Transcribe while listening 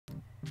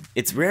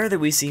It's rare that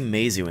we see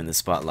Meizu in the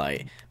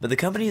spotlight, but the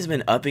company has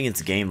been upping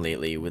its game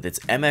lately with its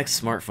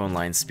MX smartphone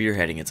line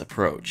spearheading its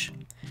approach.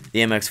 The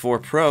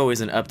MX4 Pro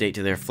is an update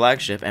to their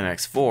flagship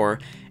MX4,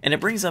 and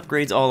it brings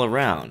upgrades all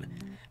around.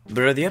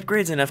 But are the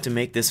upgrades enough to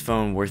make this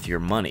phone worth your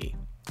money?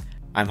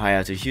 I'm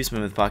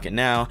Hayato with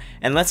Pocketnow,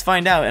 and let's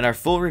find out in our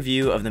full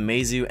review of the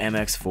Meizu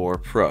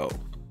MX4 Pro.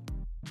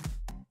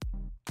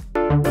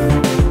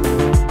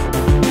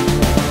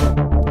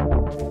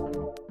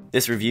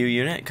 This review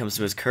unit comes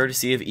to us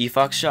courtesy of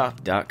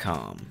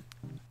efoxshop.com.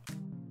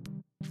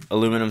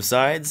 Aluminum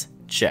sides?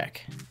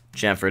 Check.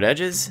 Chamfered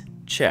edges?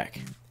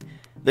 Check.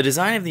 The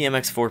design of the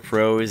MX4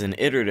 Pro is an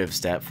iterative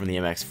step from the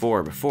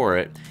MX4 before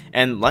it,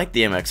 and like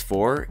the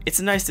MX4, it's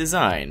a nice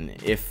design,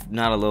 if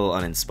not a little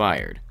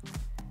uninspired.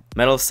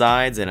 Metal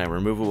sides and a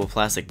removable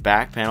plastic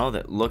back panel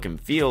that look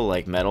and feel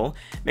like metal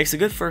makes a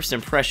good first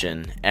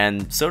impression,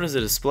 and so does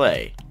the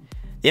display.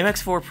 The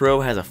MX4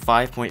 Pro has a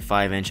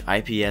 5.5-inch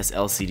IPS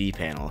LCD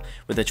panel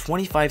with a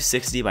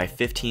 2560 by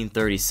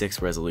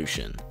 1536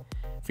 resolution.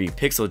 For you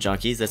pixel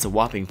junkies, that's a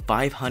whopping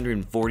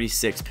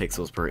 546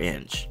 pixels per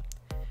inch.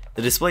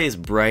 The display is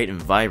bright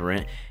and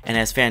vibrant and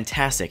has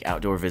fantastic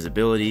outdoor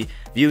visibility,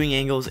 viewing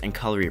angles, and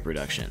color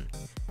reproduction.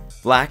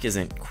 Black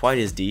isn't quite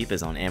as deep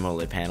as on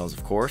AMOLED panels,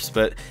 of course,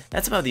 but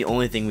that's about the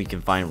only thing we can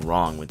find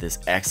wrong with this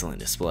excellent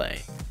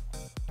display.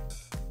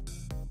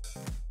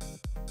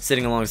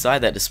 Sitting alongside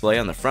that display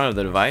on the front of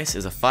the device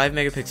is a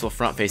 5-megapixel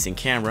front-facing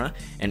camera,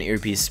 an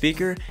earpiece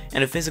speaker,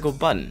 and a physical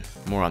button.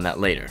 More on that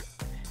later.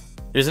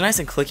 There's a nice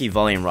and clicky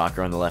volume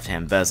rocker on the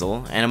left-hand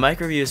bezel, and a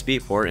micro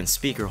USB port and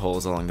speaker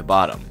holes along the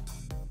bottom.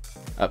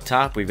 Up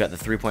top, we've got the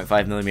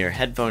 3.5mm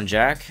headphone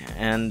jack,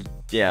 and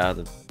yeah,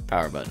 the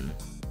power button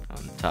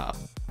on top.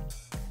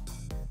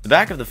 The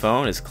back of the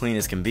phone is clean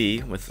as can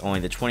be, with only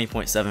the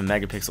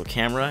 20.7-megapixel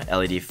camera,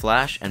 LED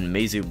flash, and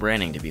Meizu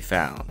branding to be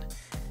found.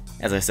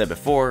 As I said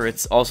before,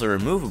 it's also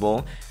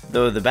removable,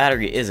 though the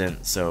battery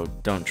isn't, so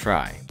don't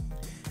try.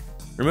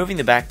 Removing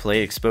the back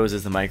plate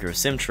exposes the micro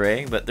SIM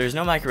tray, but there's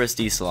no micro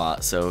SD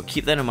slot, so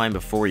keep that in mind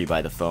before you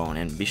buy the phone,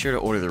 and be sure to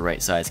order the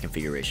right size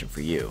configuration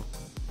for you.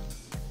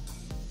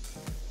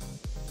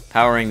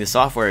 Powering the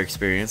software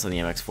experience on the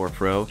MX4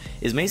 Pro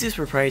is Meizu's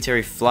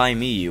proprietary Fly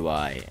Me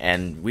UI,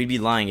 and we'd be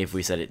lying if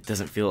we said it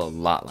doesn't feel a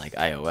lot like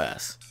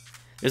iOS.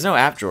 There's no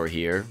app drawer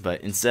here, but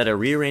instead a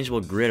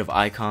rearrangeable grid of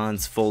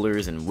icons,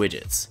 folders, and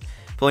widgets.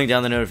 Pulling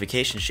down the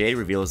notification shade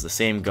reveals the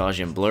same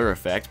Gaussian blur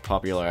effect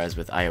popularized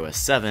with iOS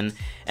 7,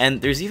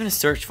 and there's even a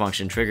search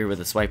function triggered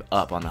with a swipe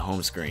up on the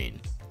home screen.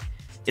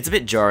 It's a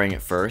bit jarring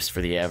at first for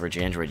the average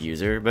Android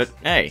user, but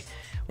hey,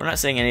 we're not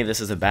saying any of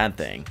this is a bad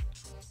thing.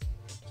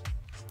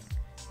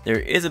 There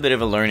is a bit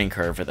of a learning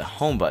curve for the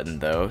home button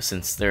though,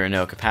 since there are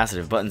no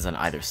capacitive buttons on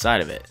either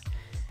side of it.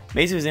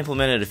 Meizu has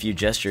implemented a few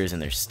gestures in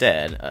their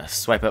stead. A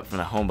swipe up from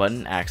the home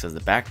button acts as the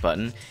back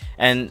button,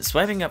 and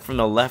swiping up from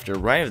the left or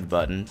right of the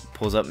button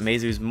pulls up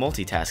Meizu's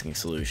multitasking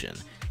solution.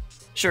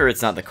 Sure,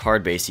 it's not the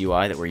card-based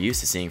UI that we're used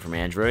to seeing from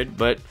Android,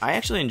 but I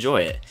actually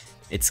enjoy it.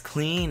 It's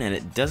clean and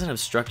it doesn't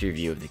obstruct your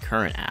view of the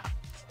current app.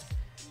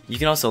 You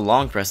can also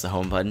long press the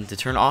home button to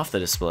turn off the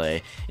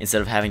display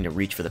instead of having to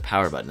reach for the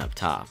power button up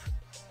top.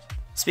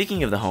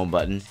 Speaking of the home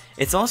button,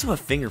 it's also a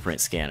fingerprint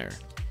scanner.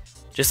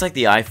 Just like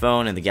the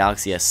iPhone and the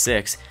Galaxy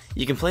S6,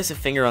 you can place a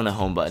finger on the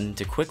home button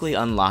to quickly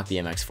unlock the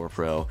MX4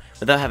 Pro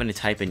without having to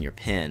type in your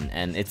PIN,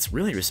 and it's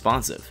really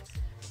responsive.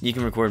 You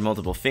can record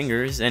multiple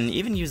fingers and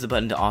even use the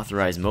button to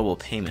authorize mobile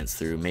payments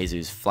through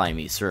Meizu's Fly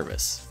Me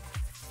service.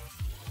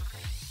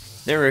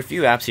 There are a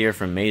few apps here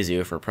from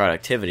Meizu for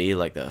productivity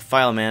like the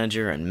File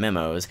Manager and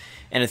Memos,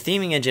 and a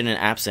theming engine and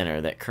App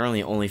Center that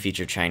currently only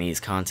feature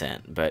Chinese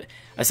content, but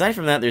aside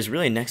from that there's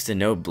really next to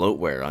no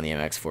bloatware on the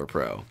MX4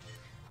 Pro.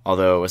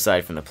 Although,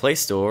 aside from the Play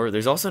Store,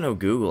 there's also no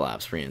Google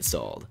apps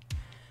pre-installed.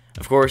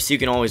 Of course, you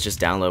can always just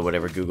download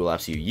whatever Google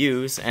apps you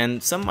use,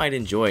 and some might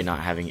enjoy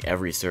not having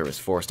every service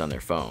forced on their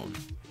phone.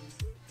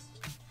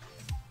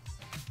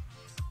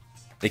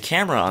 The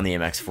camera on the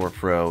MX4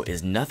 Pro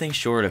is nothing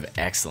short of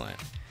excellent,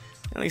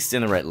 at least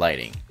in the right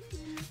lighting.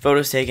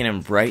 Photos taken in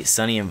bright,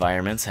 sunny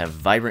environments have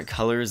vibrant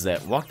colors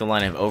that walk the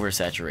line of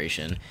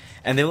oversaturation,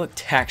 and they look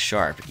tack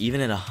sharp even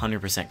at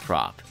 100%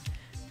 crop.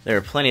 There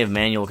are plenty of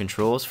manual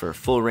controls for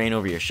full reign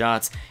over your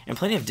shots, and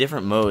plenty of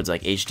different modes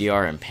like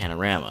HDR and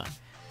panorama.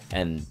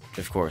 And,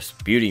 of course,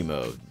 beauty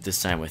mode, this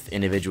time with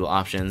individual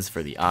options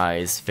for the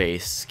eyes,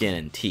 face, skin,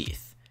 and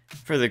teeth,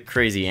 for the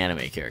crazy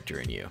anime character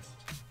in you.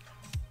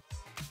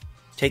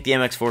 Take the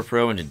MX4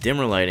 Pro into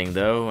dimmer lighting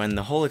though, and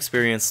the whole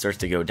experience starts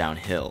to go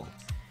downhill.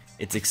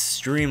 It's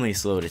extremely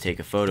slow to take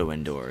a photo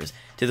indoors,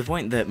 to the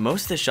point that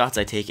most of the shots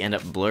I take end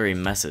up blurry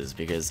messes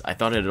because I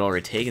thought it had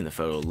already taken the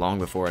photo long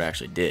before it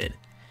actually did.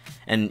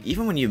 And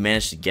even when you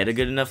manage to get a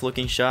good enough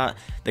looking shot,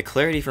 the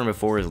clarity from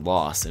before is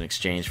lost in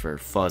exchange for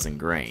fuzz and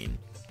grain.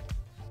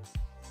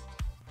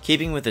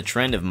 Keeping with the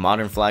trend of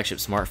modern flagship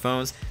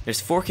smartphones,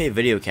 there's 4K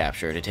video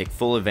capture to take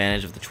full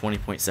advantage of the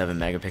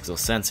 20.7-megapixel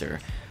sensor,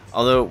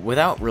 although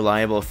without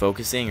reliable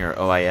focusing or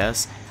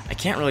OIS, I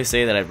can't really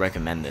say that I'd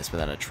recommend this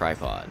without a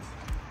tripod.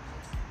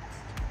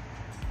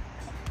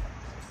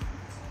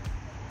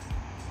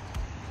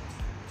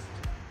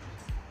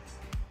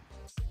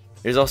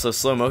 There's also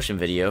slow motion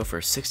video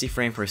for 60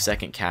 frame per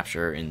second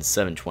capture in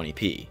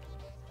 720p.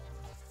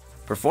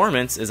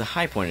 Performance is a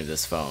high point of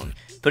this phone,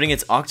 putting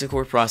its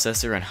octa-core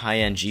processor and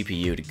high-end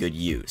GPU to good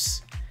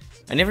use.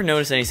 I never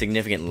noticed any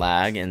significant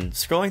lag, and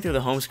scrolling through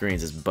the home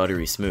screens is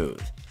buttery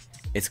smooth.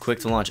 It's quick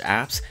to launch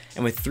apps,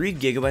 and with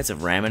 3GB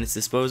of RAM at its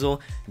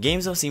disposal,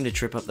 games don't seem to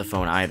trip up the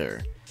phone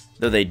either,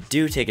 though they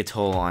do take a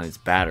toll on its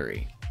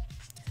battery.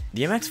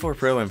 The MX4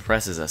 Pro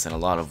impresses us in a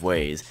lot of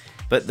ways,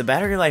 but the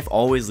battery life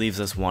always leaves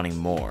us wanting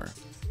more.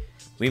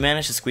 We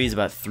managed to squeeze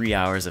about 3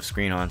 hours of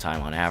screen on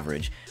time on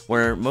average,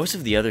 where most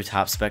of the other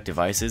top spec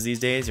devices these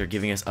days are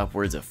giving us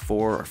upwards of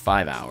 4 or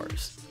 5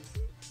 hours.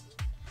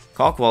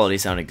 Call quality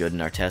sounded good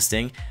in our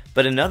testing,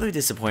 but another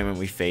disappointment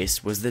we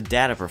faced was the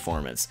data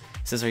performance,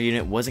 since our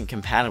unit wasn't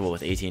compatible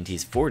with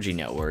AT&T's 4G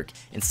network,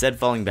 instead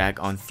falling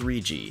back on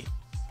 3G.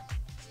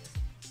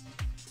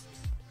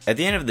 At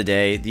the end of the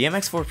day, the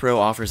MX4 Pro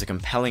offers a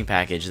compelling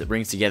package that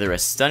brings together a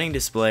stunning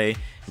display,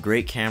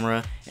 great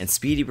camera, and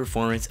speedy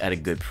performance at a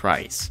good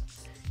price.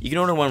 You can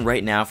order one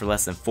right now for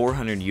less than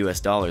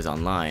 $400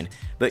 online,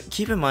 but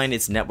keep in mind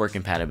its network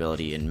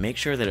compatibility and make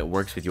sure that it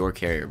works with your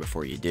carrier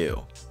before you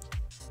do.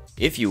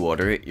 If you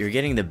order it, you're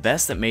getting the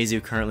best that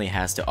Meizu currently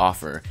has to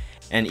offer,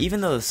 and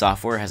even though the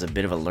software has a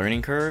bit of a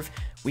learning curve,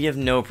 we have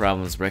no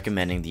problems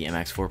recommending the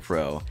MX4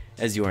 Pro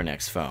as your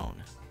next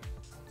phone.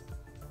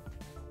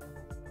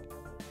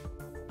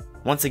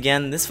 Once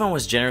again, this phone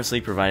was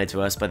generously provided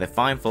to us by the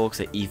fine folks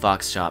at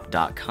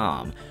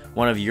efoxshop.com,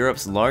 one of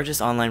Europe's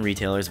largest online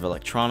retailers of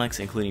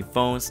electronics, including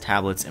phones,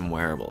 tablets, and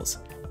wearables.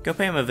 Go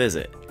pay them a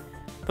visit.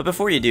 But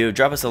before you do,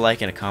 drop us a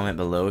like and a comment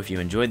below if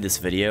you enjoyed this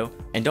video,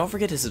 and don't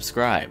forget to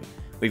subscribe.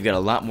 We've got a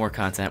lot more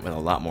content with a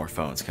lot more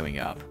phones coming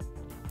up.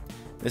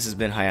 This has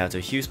been Hayato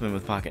Huseman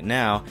with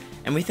Pocketnow,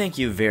 and we thank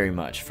you very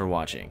much for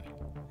watching.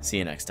 See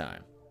you next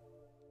time.